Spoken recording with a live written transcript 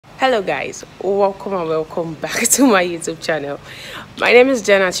Hello guys, welcome and welcome back to my YouTube channel. My name is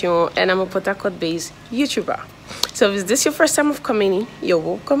Chinwo and I'm a Port Harcourt based YouTuber. So if this is your first time of coming in, you're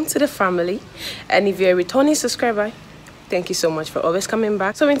welcome to the family. And if you're a returning subscriber, thank you so much for always coming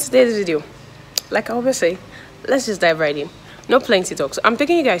back. So in today's video, like I always say, let's just dive right in. No plenty talk. So I'm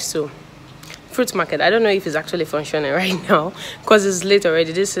taking you guys to fruit market. I don't know if it's actually functioning right now because it's late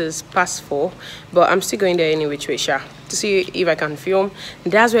already. This is past 4, but I'm still going there anyway to see if I can film.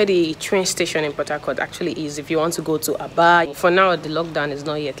 That's where the train station in Port Harcourt actually is if you want to go to Aba. For now, the lockdown is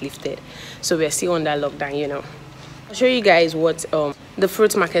not yet lifted, so we're still on that lockdown, you know. I'll show you guys what the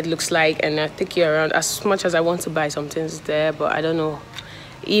fruit market looks like, and I'll take you around as much as I want to buy some things there, but I don't know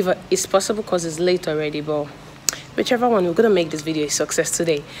if it's possible because it's late already. But whichever one, we're gonna make this video a success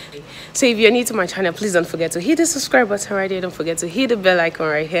today. So if you're new to my channel, please don't forget to hit the subscribe button right here. Don't forget to hit the bell icon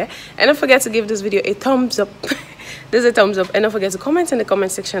right here, and don't forget to give this video a thumbs up. There's a thumbs up, and don't forget to comment in the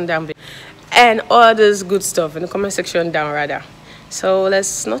comment section down below, and all this good stuff in the comment section down rather. So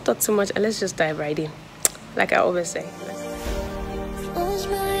let's not talk too much and let's just dive right in, like I always say. Close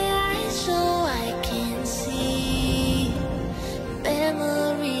my eyes so I can see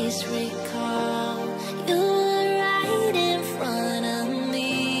memories recall. You were right in front of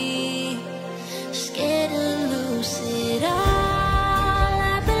me, scared to lose it all.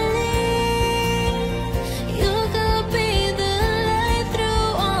 I believe you could be the light through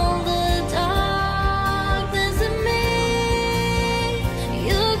all the darkness of me.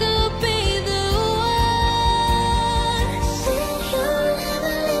 You could be the one. Said you'll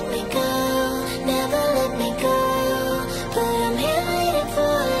never let me go, never let me go, but I'm here waiting for a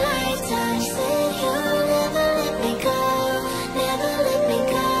lifetime. Said you'll never let me go, never let me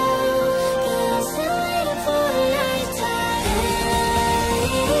go, but I'm still waiting for a lifetime.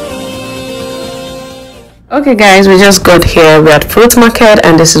 Okay guys, we just got here. We're at fruit market,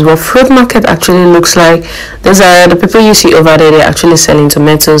 and this is what fruit market actually looks like. Those are the people you see over there. They're actually selling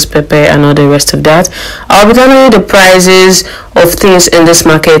tomatoes, pepper, and all the rest of that. I'll be telling you the prices of things in this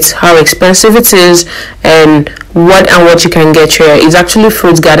market, how expensive it is, and what you can get here. It's actually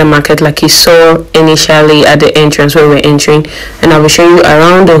Fruit Garden market, like you saw initially at the entrance where we're entering, and I will show you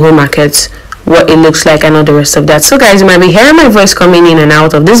around the whole market what it looks like and all the rest of that. So guys, you might be hearing my voice coming in and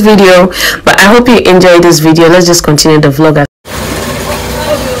out of this video, but I hope you enjoyed this video. Let's just continue the vlog.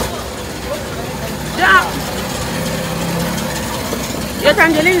 Your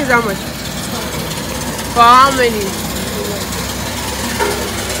tangerine is how much? For how many?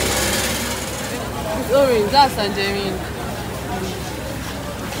 It's orange, that's tangerine.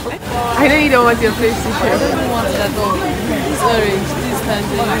 I know you don't want your place to share. I don't want it at all. It's orange, this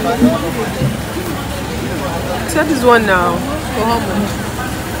tangerine. So that is one now. For how much?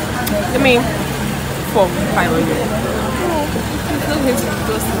 I mean, for 500. It's not going to be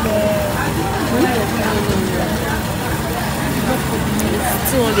costly. It's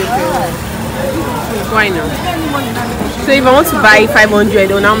 200 per one. Why not? So if I want to buy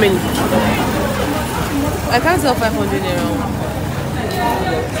 500, on how many? I can't sell 500 around.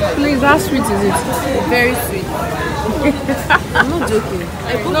 Please, how sweet is it? Very sweet. I'm not joking.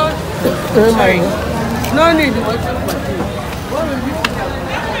 Sorry. No need.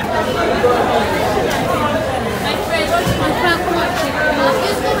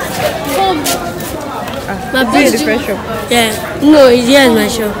 My best the fresh shop. Yeah. No, it's here in my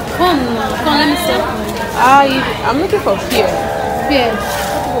shop. Come, let me see. I'm looking for pear. Pear.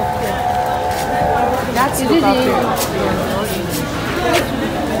 That's the pear.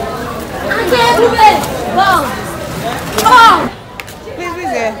 Please be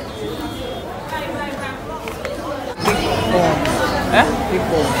there.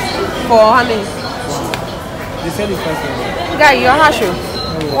 For how many? They said it's 500. Guy, you're harsh.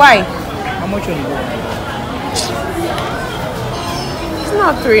 Why? How much on the book? It's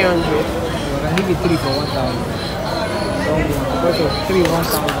not 300. Well, I give you 3 for 1,000. Don't go. Because of 3,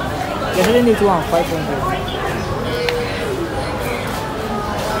 1,000. They really need 1,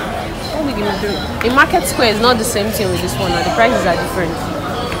 500. In Market Square is not the same thing with this one. The prices are different.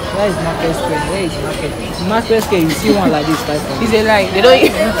 Where is Market Square? Where is Market? In Market Square, you see one like this 500. It's a lie. They don't.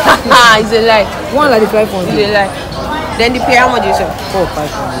 It's a lie. One like this 500. It's a lie. Then the pay, how much is it? 4,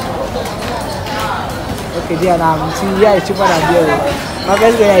 500. Okay, there now. See, yeah, it's cheaper than there.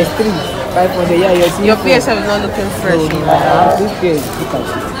 Market Square is 3, 500. Yeah, you see. Your PSF is not looking fresh. No. This pay is look at it.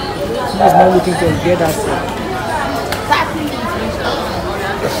 It's not looking to get that.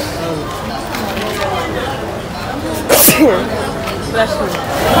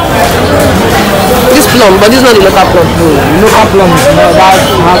 This plum, but this is not the local plum. Local plums, no, that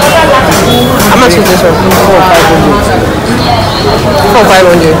have. How much is this one?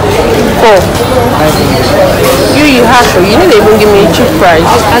 4,500. 4. You have to. You didn't even give me a cheap price.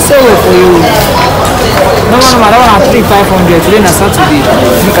 I sell it for you. No, that one at 3,500. Today na Saturday.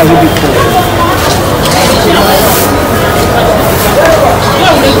 Make a little bit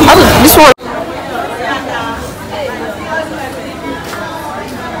This one.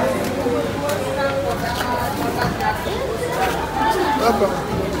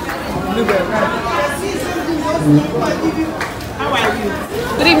 How are you?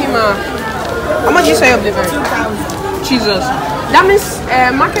 Good evening, ma. How much you say of the bag? 2,000. Jesus. That means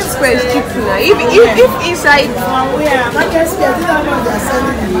Market Square is cheap now. If inside. Market Square, this is how much they are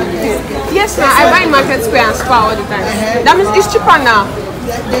selling. Yes, now I buy in Market Square and Spa all the time. That means it's cheaper now.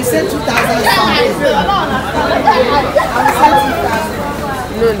 They say 2,000 something.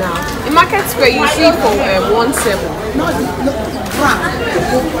 No, now. In Market Square, you see for 1.7. No, gram.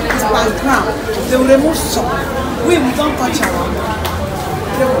 It's by gram. They will remove some. We don't touch our.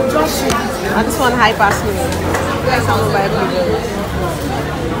 They will just shake it. And this one high pass me. You guys have no buy blueberries.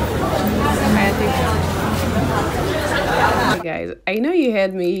 Hey guys, I know you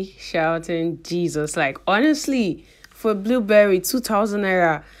heard me shouting Jesus. Like honestly, for blueberry 2,000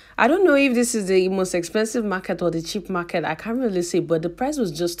 naira. I don't know if this is the most expensive market or the cheap market. I can't really say, but the price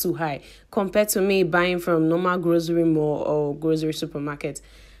was just too high compared to me buying from normal grocery mall or grocery supermarket.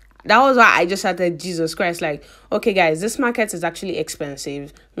 That was why I just started Jesus Christ. Like, okay, guys, this market is actually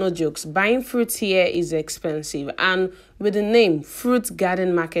expensive. No jokes. Buying fruit here is expensive. And with the name Fruit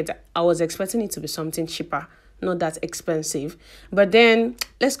Garden Market, I was expecting it to be something cheaper, not that expensive. But then,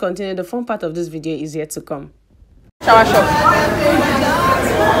 let's continue. The fun part of this video is yet to come. Shower shop.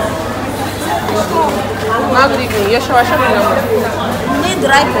 Good evening. Your shower shop number. You need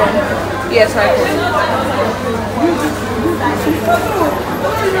dry corn? Yes, I can.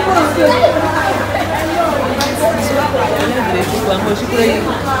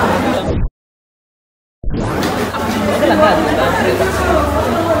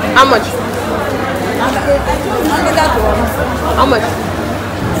 How much? Only that one. How much?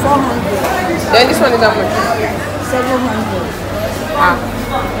 400. Then this one is how much? 700.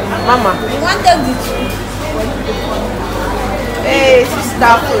 Mama. You want to take the two? Hey, it's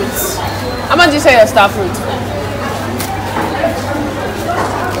star fruit. How much do you say your star fruit?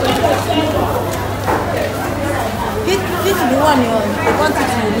 Pick the one you want. The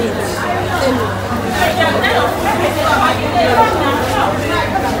quantity you need. Tell me.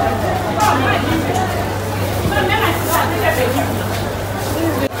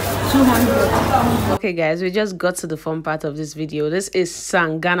 200. Okay guys, we just got to the fun part of this video. This is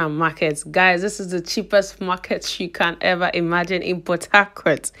Sangana market. Guys, this is the cheapest market you can ever imagine in Port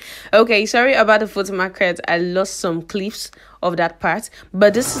Harcourt. Okay, sorry about the food market. I lost some clips of that part,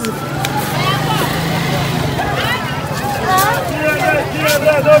 but this is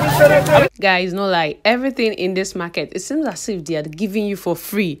guys, no lie, everything in this market, it seems as if they are giving you for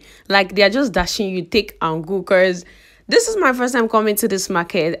free. Like they are just dashing you take and go. Cause this is my first time coming to this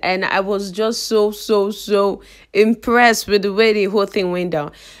market, and I was just so impressed with the way the whole thing went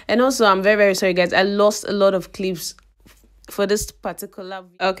down. And also, I'm very sorry guys, I lost a lot of clips for this particular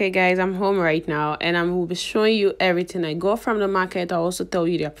video. Okay guys, I'm home right now, and I will be showing you everything I got from the market. I'll also tell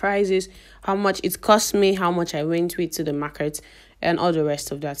you their prices, how much it cost me, how much I went with to the market, and all the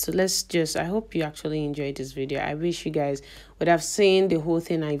rest of that. So let's just, I hope you actually enjoyed this video. I wish you guys would have seen the whole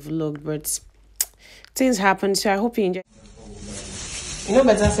thing I vlogged, but things happen, so I hope you enjoy. You know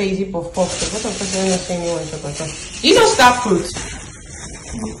better say easy puff puff. So what of person not saying you want chocolate? You know star fruit.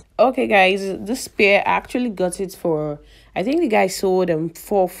 Okay guys, this pear I actually got it for, I think the guy sold them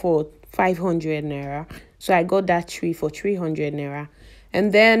for 500 naira. So I got that tree for 300 naira.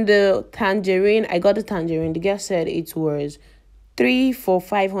 And then the tangerine, I got the tangerine. The girl said it was 3 for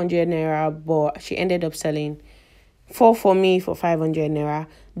 500 naira, but she ended up selling 4 for me for 500 naira.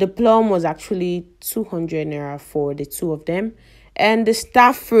 The plum was actually 200 naira for the two of them, and the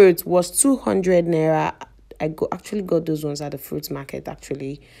star fruit was 200 naira. I actually got those ones at the fruit market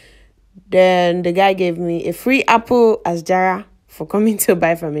actually. Then the guy gave me a free apple as jara for coming to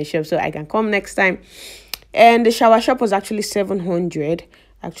buy from a shop, so I can come next time. And the shower shop was actually 700.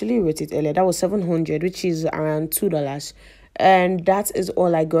 I actually wrote it earlier. That was 700, which is around $2. And that is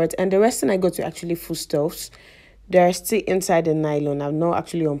all I got. And the rest thing I got to actually foodstuffs. They're still inside the nylon. I've not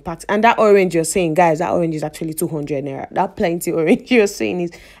actually unpacked. And that orange you're saying, guys, that orange is actually 200 naira. That plenty orange you're saying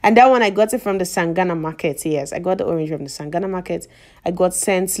is, and that one I got it from the Sangana market. Yes, I got the orange from the Sangana market. I got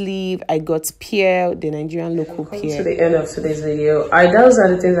scent leaf. I got pear, the Nigerian local pear. To the end of today's video, those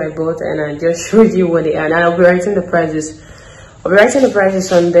are the things I bought, and I just showed you what they are. And I'll be writing the prices. I'll be writing the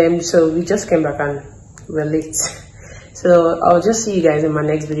prices on them. So we just came back and we're late. So I'll just see you guys in my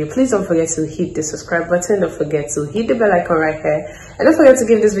next video. Please don't forget to hit the subscribe button. Don't forget to hit the bell icon right here. And don't forget to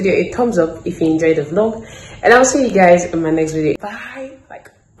give this video a thumbs up if you enjoyed the vlog. And I'll see you guys in my next video. Bye.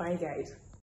 Bye guys.